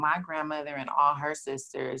my grandmother and all her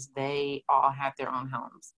sisters, they all had their own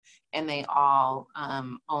homes, and they all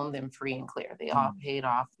owned them free and clear. They all paid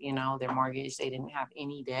off, their mortgage. They didn't have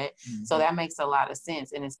any debt. So that makes a lot of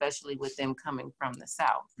sense, and especially with them coming from the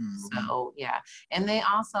South. So, yeah. And they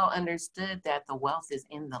also understood that the wealth is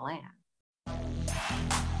in the land.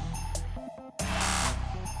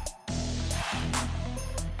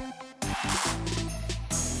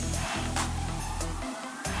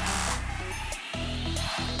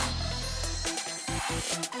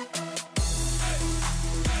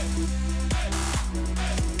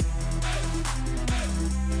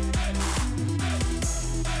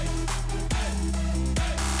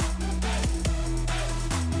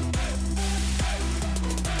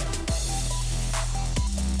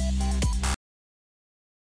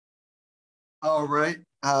 All right.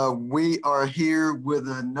 We are here with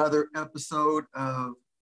another episode of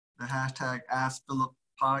the hashtag Ask Philip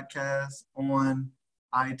podcast on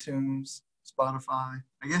iTunes, Spotify.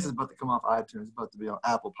 I guess it's about to come off iTunes. It's about to be on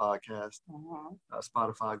Apple Podcast,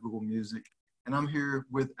 Spotify, Google Music. And I'm here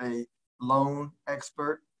with a loan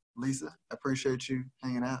expert, Lisa. I appreciate you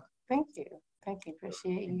hanging out. Thank you.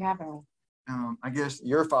 Appreciate you having me. I guess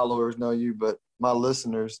your followers know you, but my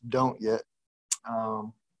listeners don't yet.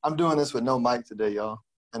 I'm doing this with no mic today, y'all.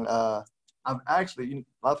 And I'm actually, a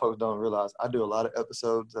lot of folks don't realize, I do a lot of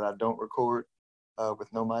episodes that I don't record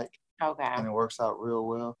with no mic. Okay. And it works out real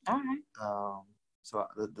well. All right. So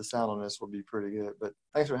the sound on this will be pretty good. But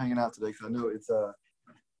thanks for hanging out today, because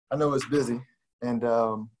I know it's busy. And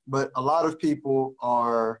but a lot of people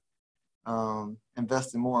are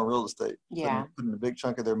investing more in real estate. Yeah. Putting a big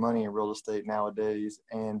chunk of their money in real estate nowadays.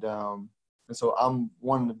 And so I'm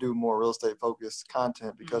wanting to do more real estate focused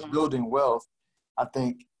content, because building wealth, I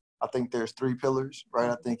think there's three pillars, right?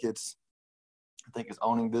 I think it's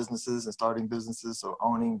owning businesses and starting businesses. So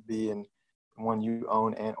owning being one you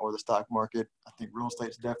own and or the stock market. I think real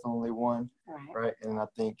estate's definitely one, right? And I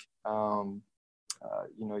think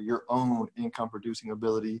your own income producing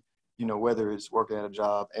ability, whether it's working at a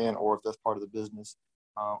job and or if that's part of the business,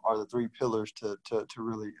 are the three pillars to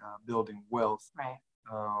really building wealth. Right.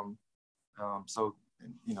 So,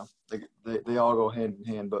 they all go hand in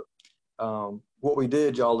hand. But what we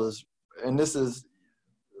did, y'all, is, and this is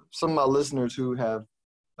some of my listeners who have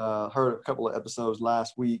heard a couple of episodes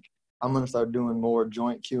last week, I'm going to start doing more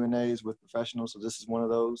joint Q&As with professionals. So this is one of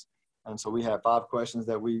those. And so we have 5 questions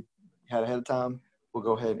that we had ahead of time. We'll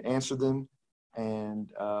go ahead and answer them.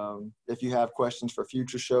 And if you have questions for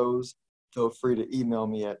future shows, feel free to email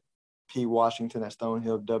me at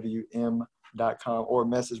pwashington@stonehillwm.com or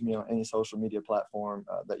message me on any social media platform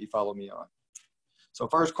that you follow me on. So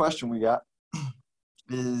first question we got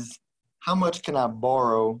is, how much can I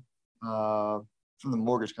borrow from the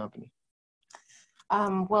mortgage company?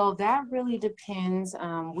 Well, that really depends.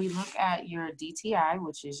 We look at your DTI,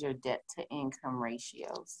 which is your debt to income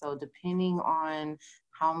ratio. So depending on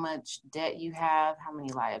how much debt you have, how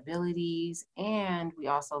many liabilities, and we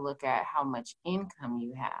also look at how much income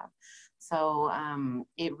you have. So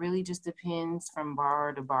it really just depends from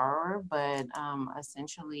borrower to borrower, but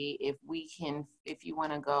essentially if you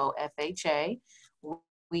want to go FHA,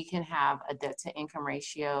 we can have a debt to income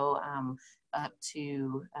ratio up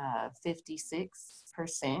to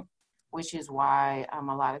 56%, which is why a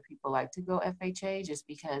lot of people like to go FHA, just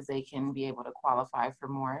because they can be able to qualify for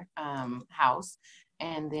more house.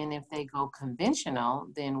 And then if they go conventional,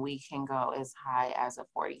 then we can go as high as a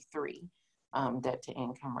 43 debt to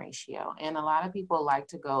income ratio. And a lot of people like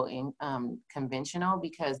to go in conventional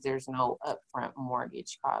because there's no upfront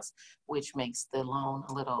mortgage cost, which makes the loan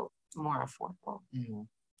a little more affordable. Mm-hmm.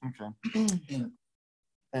 Okay.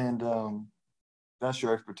 and that's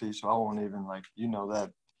your expertise, so I won't even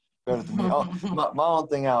that better than me. My own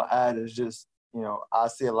thing I'll add is just, I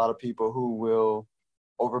see a lot of people who will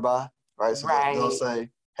overbuy, right? So they'll say,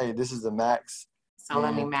 hey, this is the max. So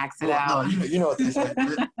let me max it out. No, you know what they say.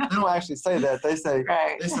 They don't actually say that. They say,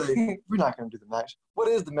 we're not going to do the max. What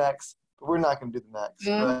is the max? But we're not going to do the max.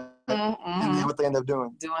 Right? And then what they end up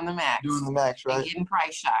doing? Doing the max. Right? And getting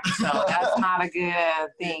price shocked. So that's not a good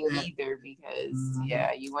thing either, because,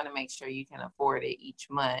 you want to make sure you can afford it each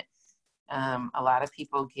month. A lot of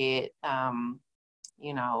people get,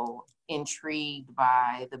 intrigued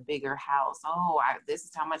by the bigger house. This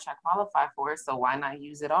is how much I qualify for, so why not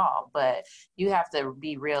use it all? But you have to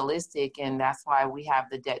be realistic, and that's why we have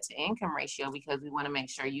the debt to income ratio, because we want to make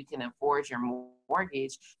sure you can afford your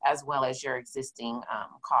mortgage as well as your existing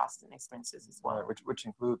costs and expenses as well. Right, which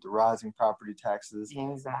include the rising property taxes,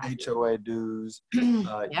 exactly. HOA dues,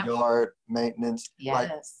 yard maintenance.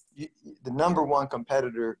 Yes. The number one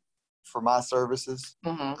competitor for my services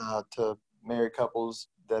to married couples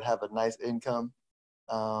that have a nice income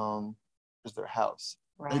is their house.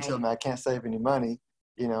 Right. They tell me I can't save any money,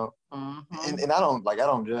 you know, Mm-hmm. and I don't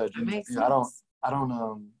judge. That makes You sense. know, I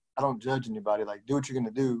don't judge anybody. Like, do what you're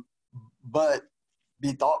gonna do, but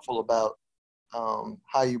be thoughtful about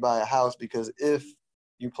how you buy a house, because if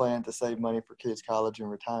you plan to save money for kids' college and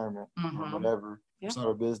retirement or whatever, start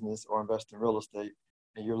a business or invest in real estate,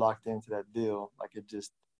 and you're locked into that deal, like it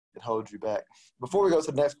holds you back. Before we go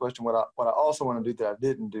to the next question, what I also want to do that I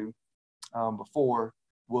didn't do before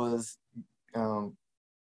was,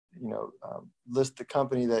 list the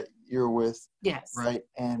company that you're with. Yes. Right.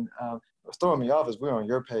 And what's throwing me off is we're on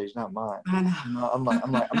your page, not mine. I know. You know,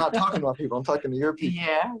 I'm not talking about people. I'm talking to your people.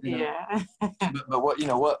 Yeah. You know? Yeah. but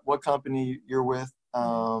what company you're with,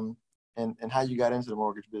 and how you got into the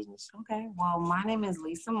mortgage business. Okay, well, my name is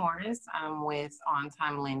Lisa Morris. I'm with On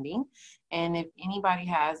Time Lending. And if anybody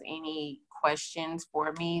has any questions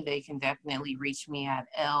for me, they can definitely reach me at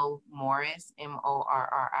lmorris,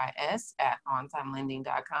 MORRIS, at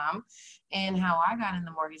ontimelending.com. And how I got in the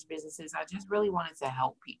mortgage business is I just really wanted to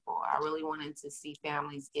help people. I really wanted to see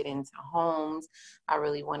families get into homes. I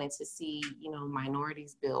really wanted to see,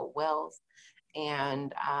 minorities build wealth.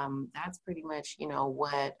 And that's pretty much,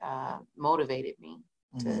 what motivated me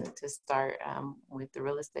to start with the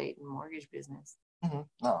real estate and mortgage business.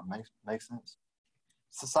 No, makes sense.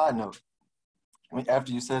 It's a side note. I mean,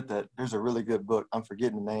 after you said that, there's a really good book. I'm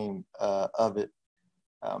forgetting the name of it,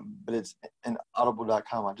 but it's in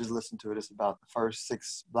audible.com. I just listened to it. It's about the first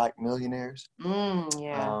 6 Black millionaires.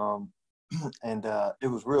 Yeah. And it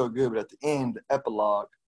was real good. But at the end, the epilogue,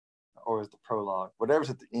 or is the prologue, whatever's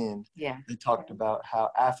at the end, they talked about how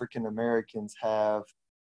African Americans have,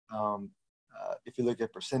 if you look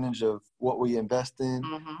at percentage of what we invest in,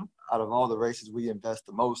 out of all the races, we invest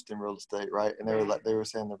the most in real estate, right? And they were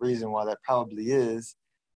saying the reason why that probably is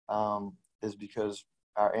because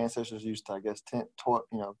our ancestors used to, I guess, at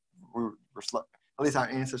least our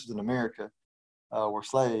ancestors in America were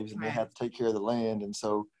slaves, and they had to take care of the land, and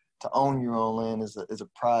so to own your own land is a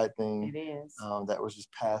pride thing. It is. That was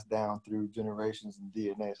just passed down through generations and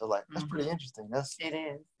DNA. So that's pretty interesting. It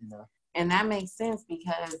is. And that makes sense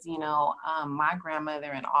because, my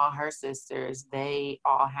grandmother and all her sisters, they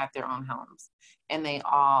all had their own homes, and they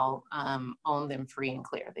all owned them free and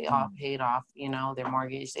clear. They all paid off, their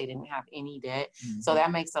mortgage. They didn't have any debt. So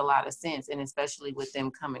that makes a lot of sense. And especially with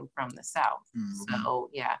them coming from the South.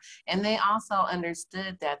 So, yeah. And they also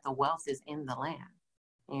understood that the wealth is in the land.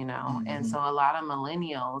 And so a lot of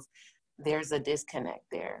millennials, there's a disconnect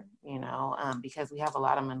there, because we have a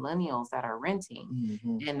lot of millennials that are renting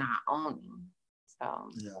and not owning. So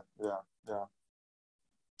yeah.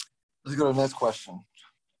 Let's go to the next question.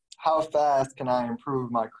 How fast can I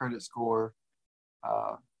improve my credit score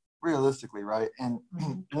realistically, right? And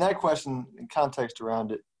in that question, in context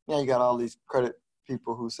around it, you got all these credit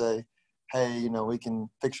people who say, hey, we can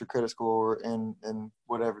fix your credit score in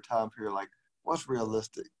whatever time period. Like, what's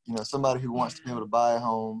realistic? Somebody who wants to be able to buy a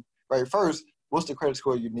home, right? First, what's the credit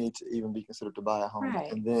score you need to even be considered to buy a home?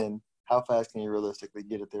 Right. And then how fast can you realistically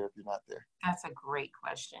get it there if you're not there? That's a great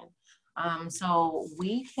question. So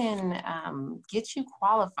we can get you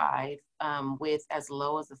qualified with as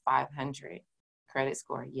low as a 500 credit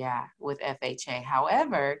score, with FHA.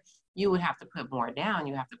 However, you would have to put more down.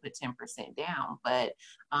 You have to put 10% down. But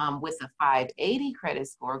with a 580 credit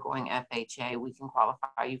score going FHA, we can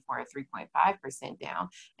qualify you for a 3.5% down.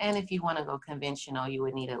 And if you want to go conventional, you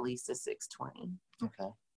would need at least a 620.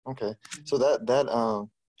 Okay. So that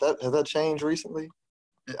has that changed recently?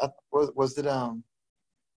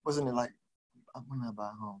 Wasn't it like, when did I buy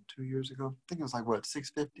a home? 2 years ago? I think it was like, what,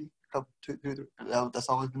 650? That's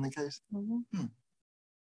always been the case?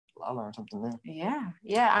 I learned something new. Yeah.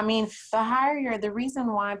 I mean, the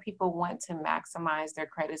reason why people want to maximize their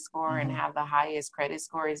credit score and have the highest credit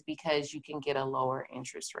score is because you can get a lower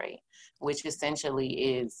interest rate, which essentially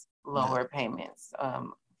is lower payments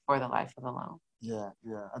for the life of the loan. Yeah.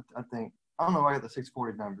 I think, I don't know why I got the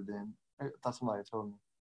 640 number then. I thought somebody told me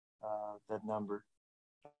that number.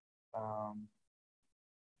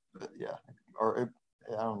 But yeah, I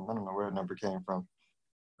don't know where the number came from.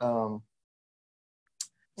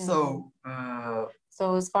 So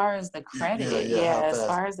as far as the credit, as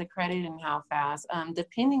far as the credit and how fast,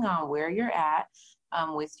 depending on where you're at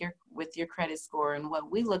with with your credit score, and what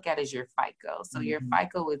we look at is your FICO. So your Mm-hmm.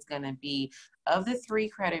 FICO is going to be, of the 3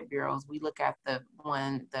 credit bureaus, we look at the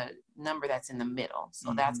number that's in the middle.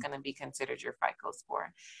 So that's Mm-hmm. going to be considered your FICO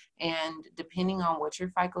score. And depending on what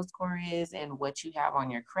your FICO score is and what you have on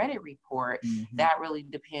your credit report, Mm-hmm. that really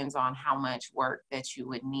depends on how much work that you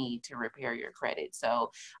would need to repair your credit.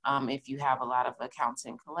 So if you have a lot of accounts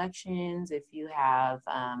and collections, if you have,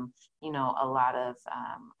 a lot of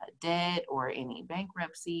debt or any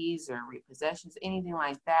bankruptcies or repossessions, anything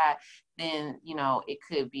like that, then, it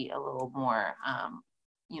could be a little more,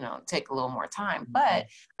 take a little more time. But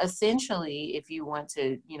essentially, if you want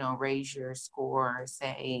to, raise your score,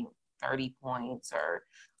 say 30 points or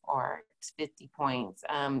 50 points,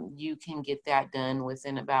 you can get that done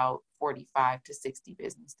within about 45 to 60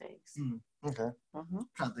 business days. Okay. Mm-hmm. I'm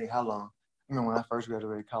trying to think how long. I mean, when I first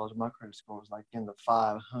graduated college, my credit score was like in the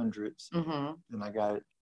 500s. Mm-hmm. And I got it.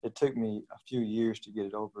 It took me a few years to get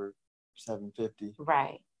it over 750.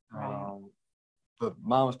 Right. But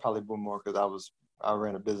mine was probably more because I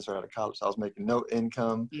ran a business right out of college. So I was making no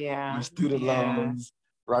income, with student loans,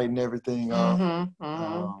 writing everything off.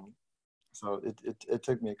 So it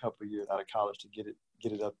took me a couple of years out of college to get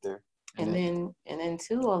it up there. And then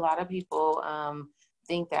too, a lot of people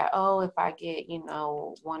think that, oh, if I get, 1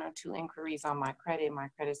 or 2 inquiries on my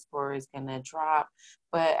credit score is gonna drop.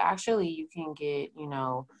 But actually you can get,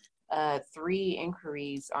 3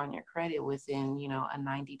 inquiries on your credit within, a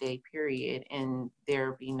 90-day period, and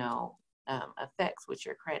there be no effects with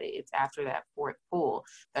your credit. It's after that 4th pull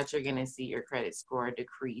that you're going to see your credit score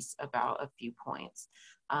decrease about a few points.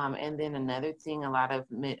 And then another thing, a lot of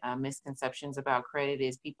misconceptions about credit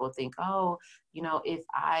is people think, oh, if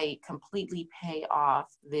I completely pay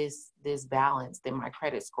off this balance, then my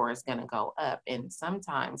credit score is going to go up. And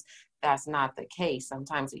sometimes that's not the case.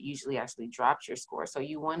 Sometimes it usually actually drops your score. So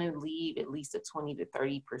you want to leave at least a 20 to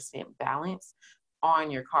 30% balance on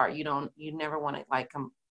your card. You never want to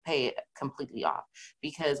pay it completely off,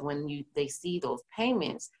 because when they see those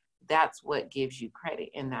payments, that's what gives you credit,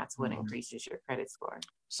 and that's what increases your credit score.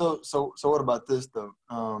 So what about this though?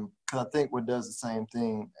 Because I think what does the same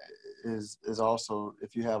thing is also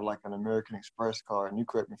if you have like an American Express card, and you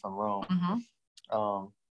correct me if I'm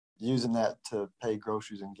wrong, using that to pay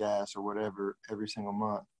groceries and gas or whatever every single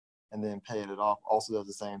month, and then paying it off also does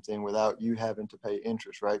the same thing without you having to pay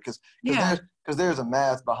interest, right? Because there's a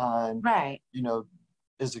math behind, right?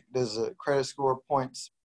 Does a credit score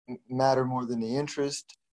points matter more than the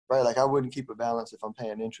interest? Right, like I wouldn't keep a balance if I'm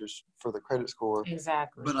paying interest for the credit score.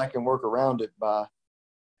 Exactly. But I can work around it by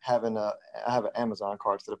I have an Amazon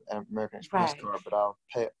card instead of an American Express card, but I'll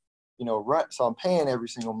pay, right. So I'm paying every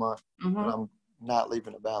single month, but I'm not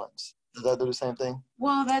leaving a balance. Does that do the same thing?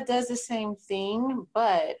 Well, that does the same thing,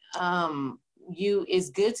 but it's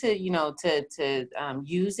good to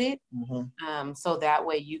use it, so that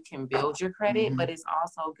way you can build your credit. But it's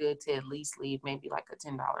also good to at least leave maybe like a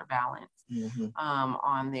 $10 balance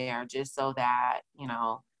on there, just so that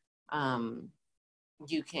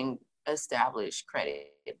you can establish credit.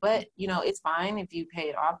 But it's fine if you pay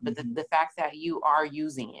it off, but the fact that you are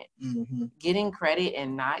using it, getting credit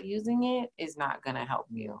and not using it is not going to help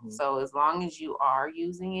you. So as long as you are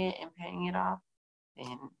using it and paying it off,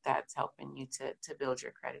 then that's helping you to build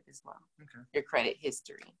your credit as well. Your credit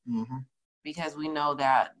history. Because we know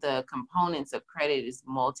that the components of credit is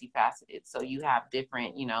multifaceted. So you have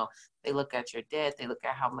different, they look at your debt, they look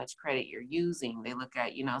at how much credit you're using, they look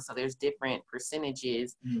at, so there's different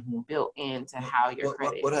percentages built into how your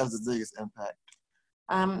credit What has the biggest impact?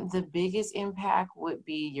 The biggest impact would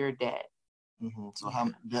be your debt. So how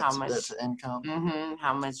much debt to income?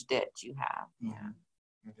 How much debt you have.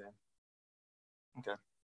 Okay.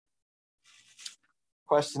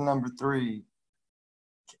 Question number 3.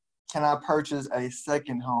 Can I purchase a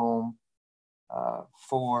second home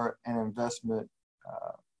for an investment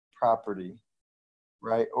property,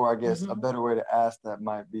 right? Or I guess a better way to ask that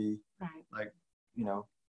might be, like,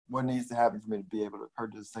 what needs to happen for me to be able to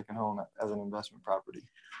purchase a second home as an investment property?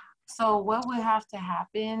 So what would have to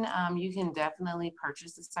happen? You can definitely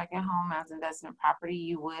purchase a second home as investment property.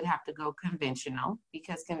 You would have to go conventional,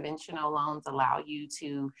 because conventional loans allow you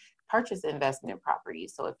to purchase investment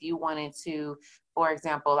properties. So if you wanted to, for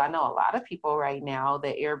example, I know a lot of people right now,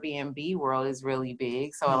 the Airbnb world is really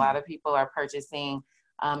big. So a lot of people are purchasing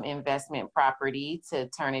investment property to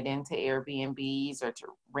turn it into Airbnbs or to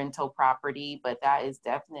rental property. But that is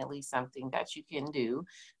definitely something that you can do.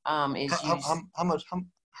 How much,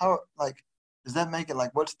 like, does that make it,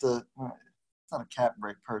 like, what's the, it's not a cap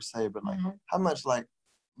rate per se, but like, how much like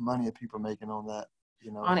money are people making on that?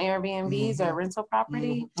 you know. On Airbnbs or rental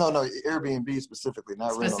property? No, Airbnb specifically,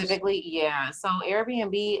 not rentals. Specifically, yeah. So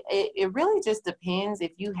Airbnb, it really just depends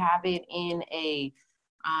if you have it in a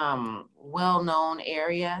well-known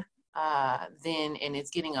area, then and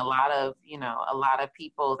it's getting a lot of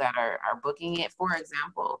people that are booking it. For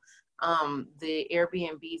example, the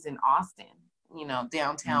Airbnbs in Austin,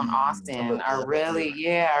 downtown Austin are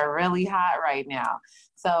really hot right now.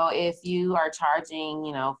 So if you are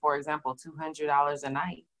charging, for example, $200 a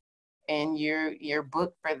night, and you're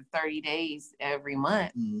booked for the 30 days every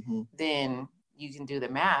month, then you can do the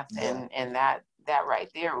math, and that right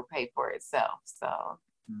there will pay for itself. So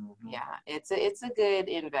yeah, it's a good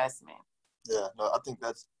investment. Yeah, no, I think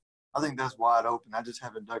that's wide open. I just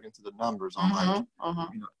haven't dug into the numbers on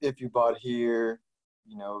if you bought here,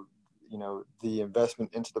 the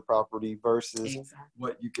investment into the property versus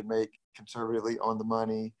what you can make conservatively on the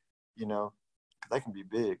money, that can be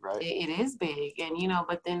big, right? It is big, and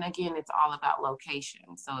but then again, it's all about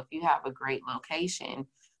location. So if you have a great location,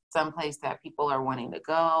 someplace that people are wanting to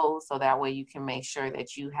go, so that way you can make sure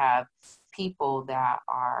that you have people that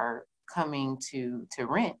are coming to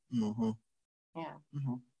rent. Yeah.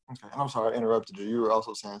 Okay. And I'm sorry I interrupted you. You were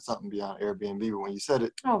also saying something beyond Airbnb, but when you said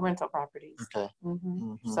it. Oh, rental properties. Okay.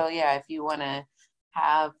 So yeah, if you want to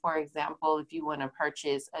have, for example, if you want to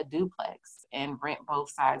purchase a duplex and rent both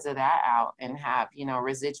sides of that out and have,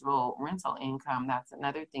 residual rental income, that's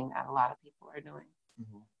another thing that a lot of people are doing.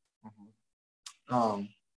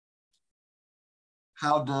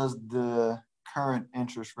 How does the current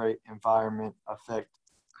interest rate environment affect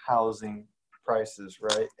housing prices,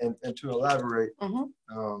 right? And to elaborate,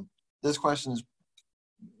 this question is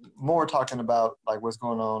more talking about like what's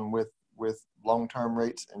going on with long-term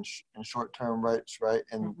rates and short-term rates, right?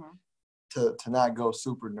 And to not go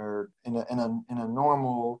super nerd in a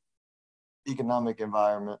normal economic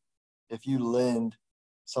environment, if you lend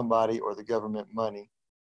somebody or the government money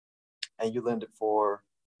and you lend it for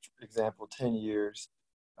example 10 years,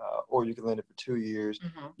 or you can lend it for 2 years,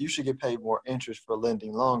 you should get paid more interest for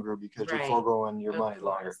lending longer because you're foregoing your money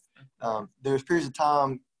longer. There's periods of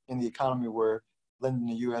time in the economy where lending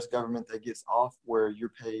the U.S. government that gets off where you're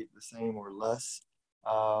paid the same or less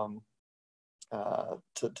to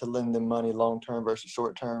lend them money long term versus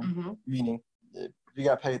short term. Meaning, if you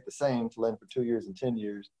got paid the same to lend for 2 years and 10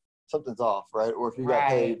 years, something's off, right? Or if you got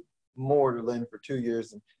paid more to lend for 2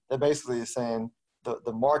 years, and that basically is saying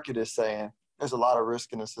the market is saying there's a lot of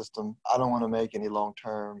risk in the system. I don't want to make any long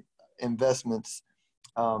term investments,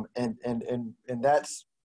 and that's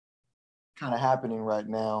kind of happening right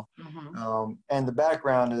now. And the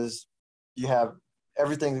background is you have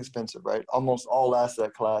everything's expensive, right? Almost all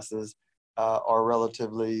asset classes are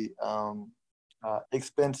relatively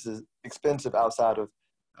expensive outside of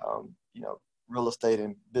real estate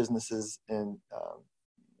and businesses in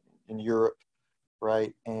Europe,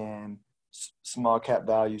 right? And small cap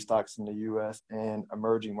value stocks in the U.S. and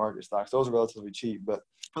emerging market stocks. Those are relatively cheap, but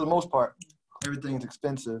for the most part, everything's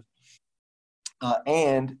expensive.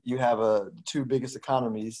 And you have the two biggest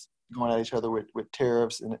economies going at each other with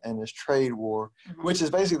tariffs and this trade war, which is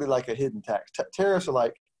basically like a hidden tax. Tariffs are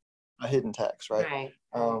like a hidden tax, right?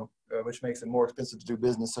 Which makes it more expensive to do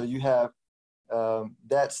business. So you have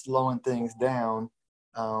that slowing things down.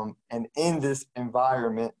 And in this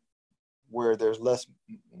environment where there's less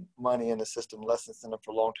money in the system, less incentive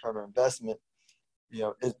for long-term investment,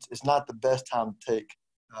 it's not the best time to take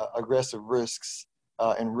aggressive risks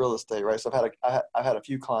in real estate, right? So I've had a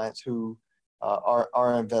few clients who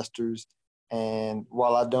are investors, and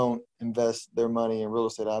while I don't invest their money in real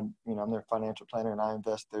estate, I'm their financial planner and I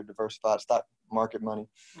invest their diversified stock market money.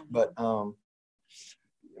 But on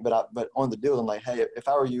the deal, I'm like, hey, if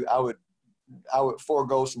I were you, I would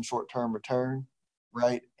forego some short-term return,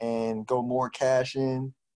 right, and go more cash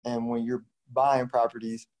in. And when you're buying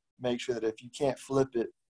properties, make sure that if you can't flip it,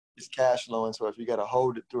 it's cash flowing. So if you got to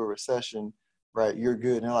hold it through a recession, right, you're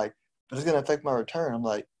good. And they're like, but it's going to affect my return. I'm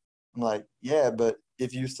like, yeah, but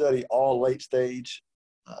if you study all late stage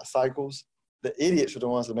cycles, the idiots are the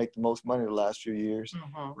ones that make the most money the last few years,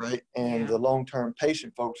 right? And the long-term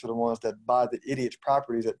patient folks are the ones that buy the idiots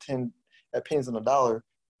properties at pennies on the dollar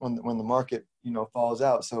when the market, falls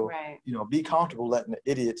out. So, be comfortable letting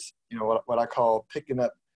the idiots, what I call picking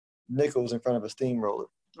up nickels in front of a steamroller,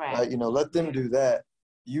 right? Let them do that.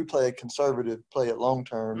 You play it conservative, play it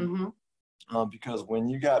long-term, because when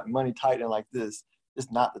you got money tightening like this,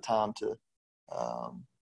 it's not the time to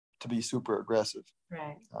be super aggressive.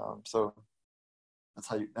 Right. So that's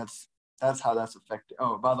how that's affected.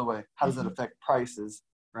 Oh, by the way, how does that affect prices?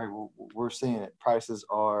 Right. Well, we're seeing it. Prices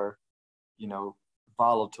are,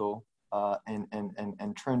 volatile.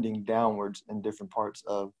 and trending downwards in different parts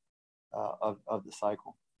of the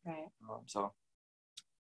cycle. Right. So,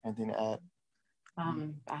 anything to add?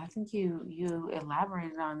 I think you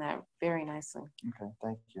elaborated on that very nicely. Okay,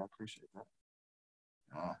 thank you. I appreciate that.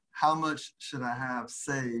 How much should I have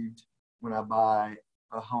saved when I buy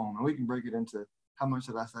a home? And we can break it into how much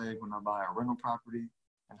should I save when I buy a rental property,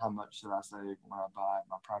 and how much should I save when I buy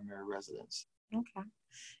my primary residence? Okay.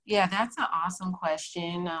 Yeah, that's an awesome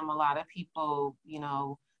question. A lot of people,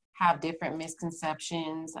 have different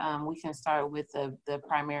misconceptions. We can start with the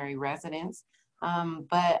primary residence.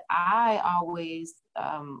 But I always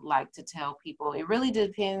like to tell people it really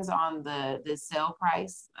depends on the sale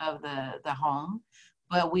price of the home.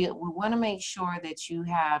 But we want to make sure that you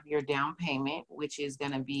have your down payment, which is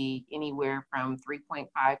going to be anywhere from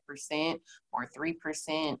 3.5% or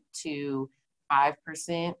 3% to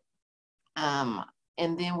 5%.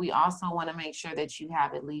 And then we also want to make sure that you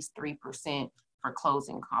have at least 3% for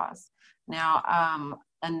closing costs. Now,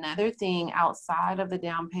 another thing outside of the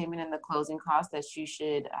down payment and the closing costs that you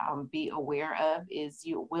should be aware of is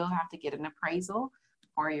you will have to get an appraisal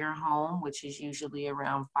for your home, which is usually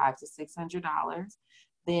around $500 to $600.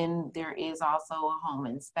 Then there is also a home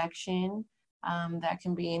inspection that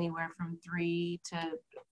can be anywhere from $300 to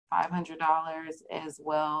 $500, as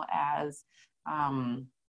well as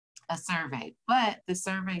a survey. But the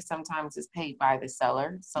survey sometimes is paid by the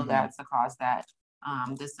seller, so that's a cost that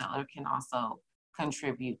the seller can also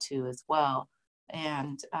contribute to as well.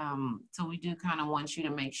 And so we do kind of want you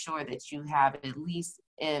to make sure that you have at least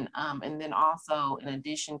and then also in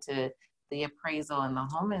addition to the appraisal and the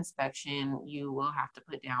home inspection, you will have to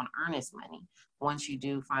put down earnest money once you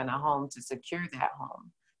do find a home to secure that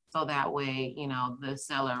home. So that way, the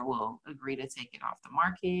seller will agree to take it off the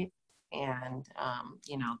market, and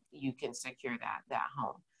you can secure that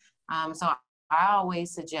home. So I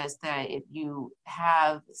always suggest that if you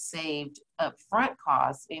have saved upfront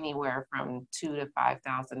costs anywhere from $2,000 to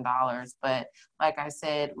 $5,000, but like I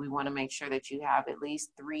said, we want to make sure that you have at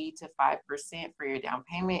least 3 to 5% for your down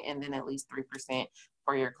payment, and then at least 3%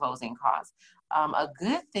 for your closing costs. A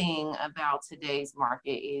good thing about today's market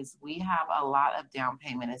is we have a lot of down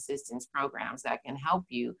payment assistance programs that can help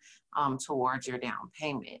you towards your down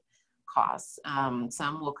payment costs.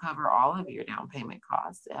 Some will cover all of your down payment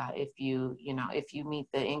costs. If you meet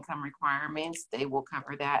the income requirements, they will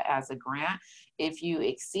cover that as a grant. If you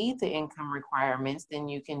exceed the income requirements, then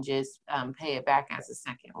you can just pay it back as a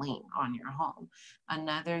second lien on your home.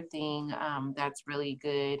 Another thing that's really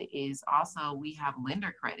good is also we have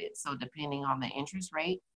lender credit. So depending on the interest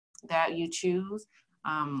rate that you choose,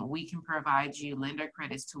 we can provide you lender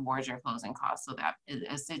credits towards your closing costs. So that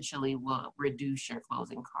essentially will reduce your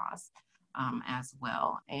closing costs as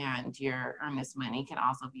well. And your earnest money can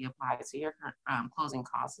also be applied to your closing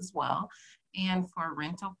costs as well. And for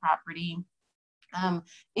rental property,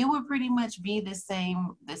 it would pretty much be the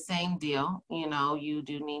same deal. You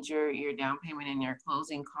do need your down payment and your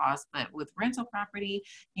closing costs, but with rental property,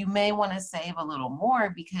 you may want to save a little more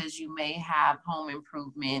because you may have home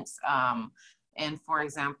improvements. And for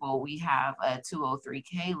example, we have a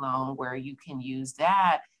 203K loan where you can use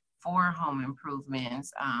that for home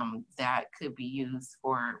improvements that could be used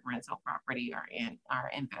for rental property or our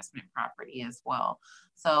investment property as well.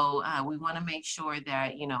 So we want to make sure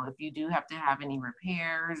that, if you do have to have any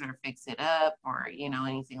repairs or fix it up or,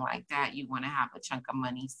 anything like that, you want to have a chunk of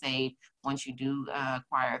money saved once you do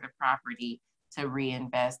acquire the property to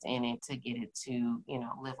reinvest in it to get it to,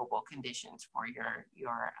 livable conditions for your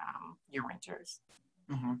renters.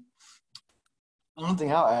 Mm-hmm. One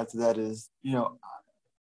thing I'll add to that is,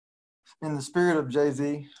 in the spirit of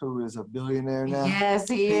Jay-Z, who is a billionaire now. Yes,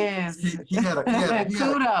 he is. He had a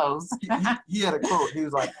kudos. He had a quote. He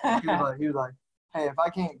was like, hey, if I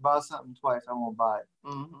can't buy something twice, I won't buy it.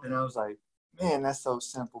 Mm-hmm. And I was like, man, that's so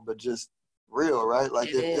simple, but just real, right? Like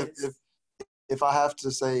if I have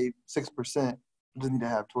to save 6%, I just need to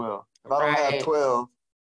have 12. If I don't have 12,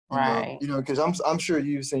 because I'm sure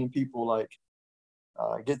you've seen people like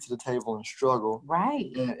get to the table and struggle,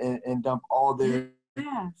 right, and dump all their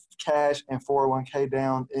cash and 401k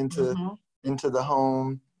down into the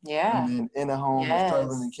home. Yeah. And then in a home, they're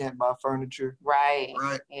struggling and can't buy furniture. Right.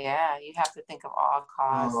 Yeah. You have to think of all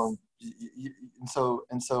costs.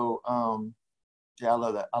 Yeah, I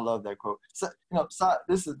love that. I love that quote. So,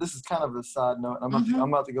 this is kind of a side note. I'm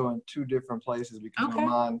about to go in two different places because my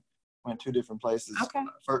mind went two different places. Okay.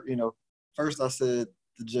 First I said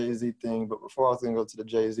the Jay-Z thing, but before I was going to go to the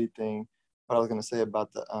Jay-Z thing, what I was going to say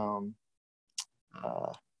about the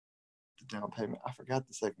down payment, I forgot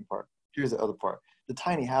the second part. here's the other part. The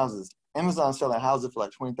tiny houses. Amazon's selling houses for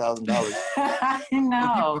like $20,000. I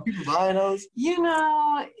know. Are people buying those? You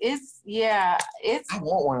know, it's. I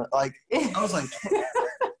want one. Like, I was like,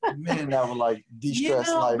 man, that would like de-stress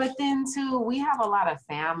life. But then too, we have a lot of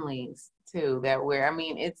families too that I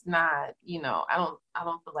mean, it's not, I don't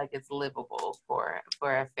feel like it's livable for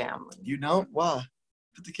a family. You don't? Why?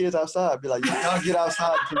 Put the kids outside. Be like, y'all get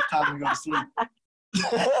outside until it's time to go to sleep.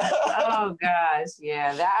 Oh gosh,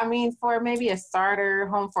 yeah. That, I mean, for maybe a starter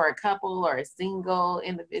home for a couple or a single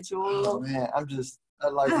individual. Oh man, I'm just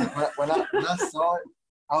like when I saw it,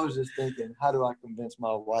 I was just thinking, how do I convince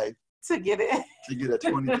my wife to get it? To get a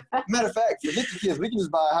 20. Matter of fact, forget the kids. We can just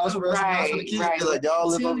buy a house for us. Right, for the kids. right. Be like, y'all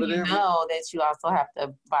live over there. You know that you also have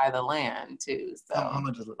to buy the land too. So how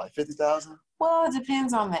much is it? Like 50,000? Well, it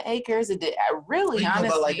depends on the acres. Really, honestly,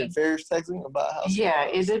 about like in Ferris, Texas, about a house. Yeah,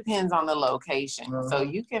 it depends on the location. So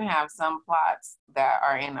you can have some plots that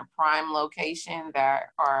are in a prime location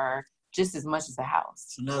that are just as much as a house.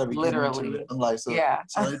 So now that we literally, I'm like, so yeah.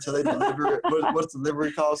 So they deliver it. What's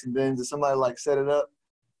delivery cost? And then does somebody like set it up?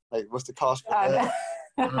 Like, what's the cost for that?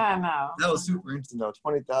 I know. That was super interesting though.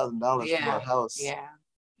 $20,000 for a house. Yeah.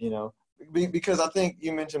 You know, because I think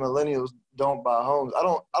you mentioned millennials don't buy homes. I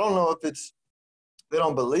don't know if it's they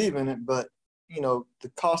don't believe in it, but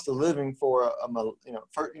the cost of living for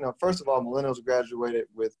first of all, millennials graduated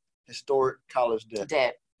with historic college debt.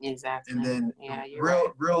 Debt, exactly. And then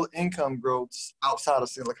real income growths outside of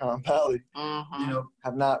Silicon Valley,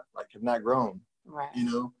 have not grown. Right.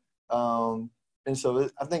 And so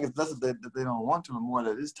I think it's less that they don't want to, and more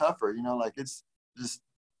that it's tougher. Like it's just,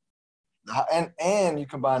 and you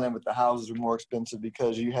combine that with the houses are more expensive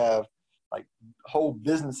because you have like whole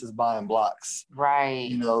businesses buying blocks. Right.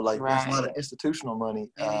 There's a lot of institutional money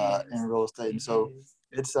in real estate, and so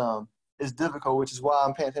it's difficult, which is why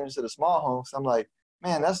I'm paying attention to the small homes. I'm like,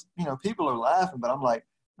 man, that's people are laughing, but I'm like,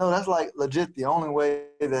 no, that's like legit the only way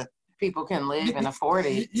that people can live and afford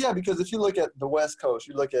it. Yeah, because if you look at the West Coast,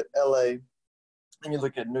 you look at LA, and you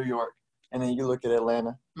look at New York, and then you look at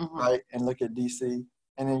Atlanta, right, and look at DC,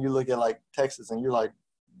 and then you look at like Texas, and you're like,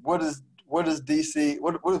 what does DC?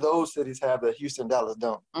 What do those cities have that Houston, Dallas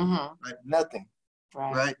don't? Right, nothing.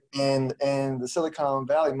 Right, and the Silicon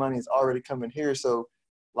Valley money is already coming here, so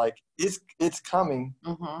like it's coming,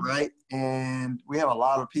 right, and we have a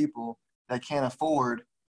lot of people that can't afford,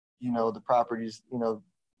 the properties,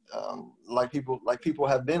 like people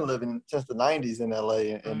have been living since the 90s in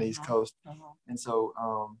LA and the East Coast. And so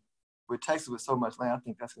with Texas with so much land, I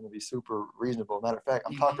think that's going to be super reasonable. Matter of fact,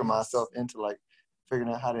 I'm talking myself into like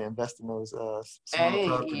figuring out how to invest in those smaller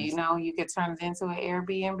properties. You could turn it into an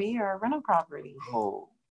Airbnb or a rental property. Oh,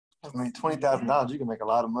 $20,000, you can make a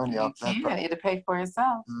lot of money off that. It'll pay for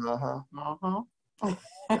itself.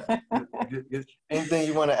 Good. Anything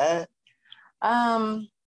you want to add?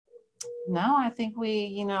 No, I think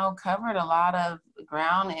we, covered a lot of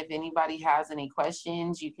ground. If anybody has any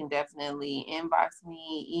questions, you can definitely inbox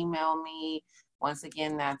me, email me. Once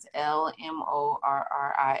again, that's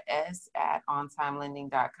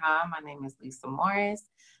LMORRIS@ontimelending.com. My name is Lisa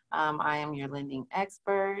Morris. I am your lending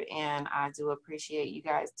expert, and I do appreciate you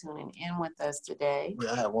guys tuning in with us today. Wait,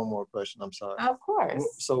 I have one more question. I'm sorry. Of course.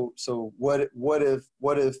 So what if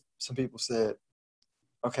some people said,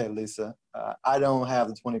 okay, Lisa, I don't have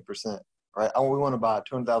the 20%, right? We want to buy a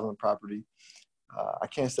 $200,000 property. I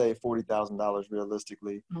can't save $40,000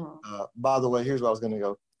 realistically. By the way, here's where I was going to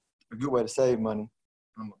go. A good way to save money.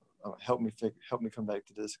 Help me come back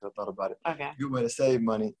to this because I thought about it. Okay. A good way to save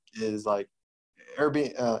money is like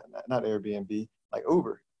Airbnb, not Airbnb, like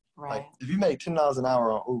Uber. Right. Like if you make $10 an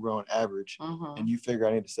hour on Uber on average, and you figure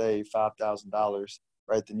I need to save $5,000,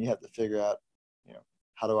 right? Then you have to figure out,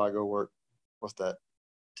 how do I go work? What's that?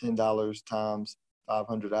 $10 times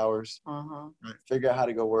 500 hours. Right? Figure out how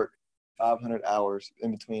to go work 500 hours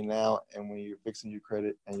in between now and when you're fixing your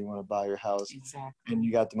credit and you want to buy your house. Exactly. And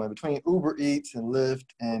you got the money between Uber Eats and Lyft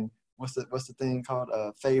and what's the thing called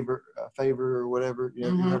Favor or whatever.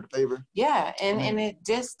 You heard of Favor? Yeah, and it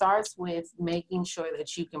just starts with making sure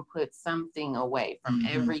that you can put something away from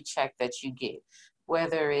every check that you get.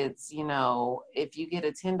 Whether it's, if you get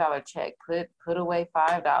a $10 check, put away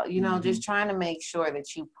 $5, just trying to make sure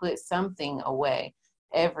that you put something away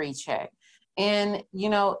every check. And,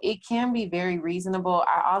 it can be very reasonable.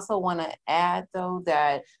 I also want to add, though,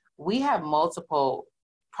 that we have multiple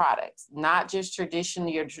products, not just your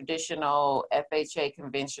traditional FHA,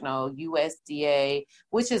 conventional, USDA,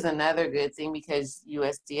 which is another good thing because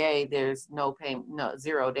USDA, there's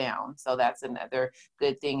zero down. So that's another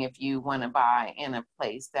good thing if you want to buy in a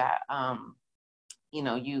place that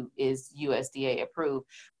is USDA approved.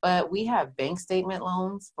 But we have bank statement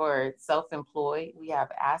loans for self-employed. We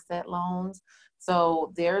have asset loans.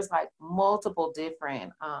 So there's like multiple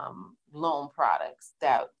different loan products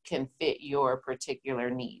that can fit your particular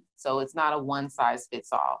need. So it's not a one size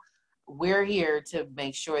fits all. We're here to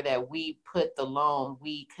make sure that we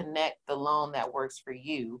connect the loan that works for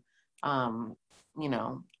you,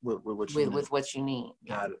 with what you need.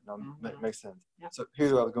 Got it. No, makes sense. Yep. So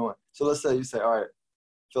here's where I was going. So let's say you say, all right,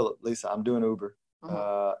 Philip, Lisa, I'm doing Uber,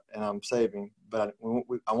 and I'm saving, but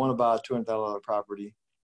I want to buy a $200,000 property,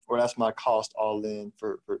 or that's my cost all in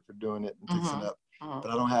for doing it and fixing up.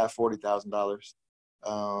 But I don't have $40,000.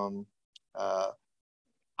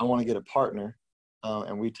 I want to get a partner,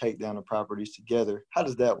 and we take down the properties together. How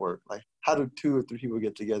does that work? Like, how do 2 or 3 people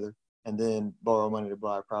get together and then borrow money to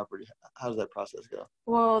buy a property? How does that process go?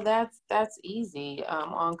 Well, that's easy.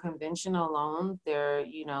 On conventional loans, there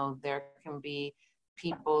can be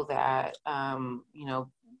people that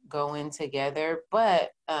go in together,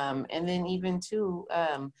 but and then even too,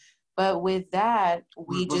 but with that,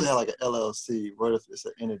 we just have like an LLC. What if it's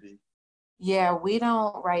an entity? Yeah, we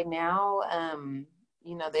don't right now.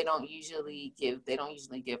 They don't usually give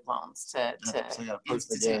loans to so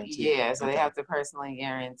they have to personally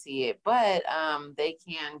guarantee it. But they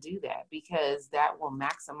can do that because that will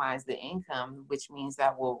maximize the income, which means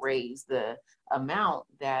that will raise the amount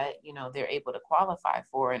that they're able to qualify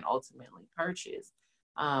for and ultimately purchase.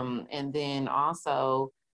 And then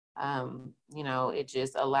also, it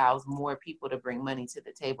just allows more people to bring money to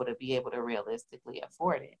the table to be able to realistically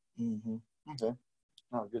afford it. Okay.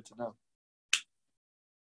 Oh, good to know.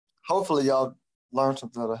 Hopefully y'all learned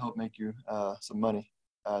something that'll help make you some money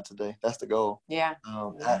today. That's the goal. Yeah.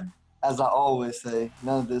 As I always say,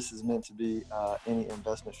 none of this is meant to be any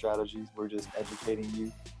investment strategies. We're just educating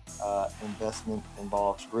you. Investment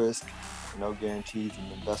involves risk. No guarantees in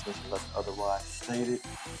investments unless otherwise stated.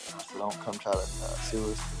 So don't come try to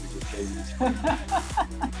sue us because we just gave you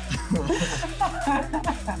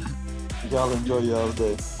this. Y'all enjoy y'all's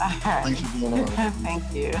day. All right. Thanks for being on.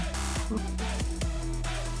 Thank you.